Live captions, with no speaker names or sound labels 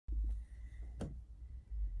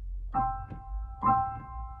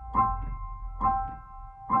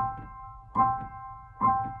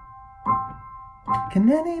Can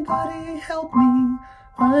anybody help me?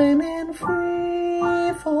 I'm in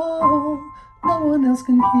free fall. No one else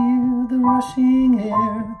can hear the rushing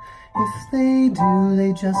air. If they do,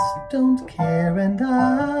 they just don't care. And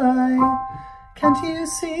can't you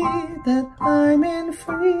see that I'm in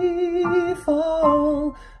free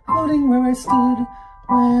fall? Floating where I stood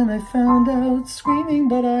when I found out, screaming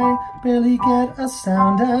but I barely get a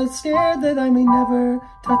sound out, scared that I may never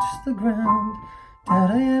touch the ground,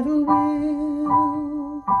 that I ever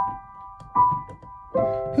will.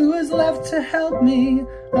 Who is left to help me?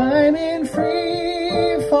 I'm in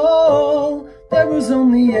free fall. There was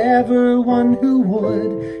only ever one who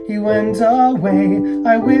would. He went away.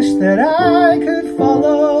 I wish that I could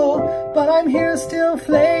follow, but I'm here still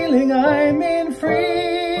flailing. I'm in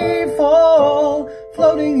free fall,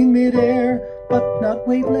 floating in midair, but not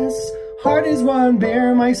weightless. Heart is run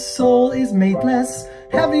bare, my soul is mateless.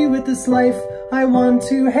 Heavy with this life, I want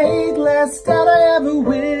to hate less, that I ever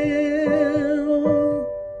will.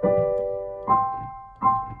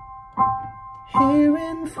 Here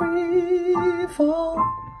in free fall,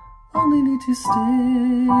 only need to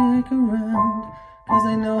stick around, 'cause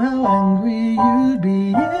I know how angry you'd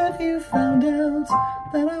be if you found out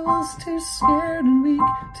that I was too scared and weak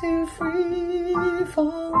to free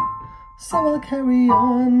fall. So I'll carry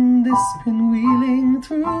on this pinwheeling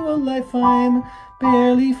through a life I'm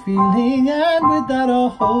barely feeling, and without a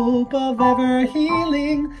hope of ever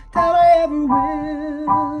healing, that I ever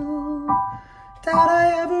will, that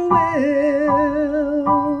I ever will.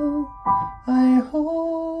 I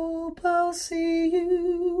hope I'll see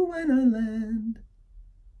you when I land,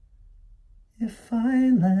 if I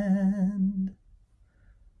land.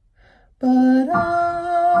 But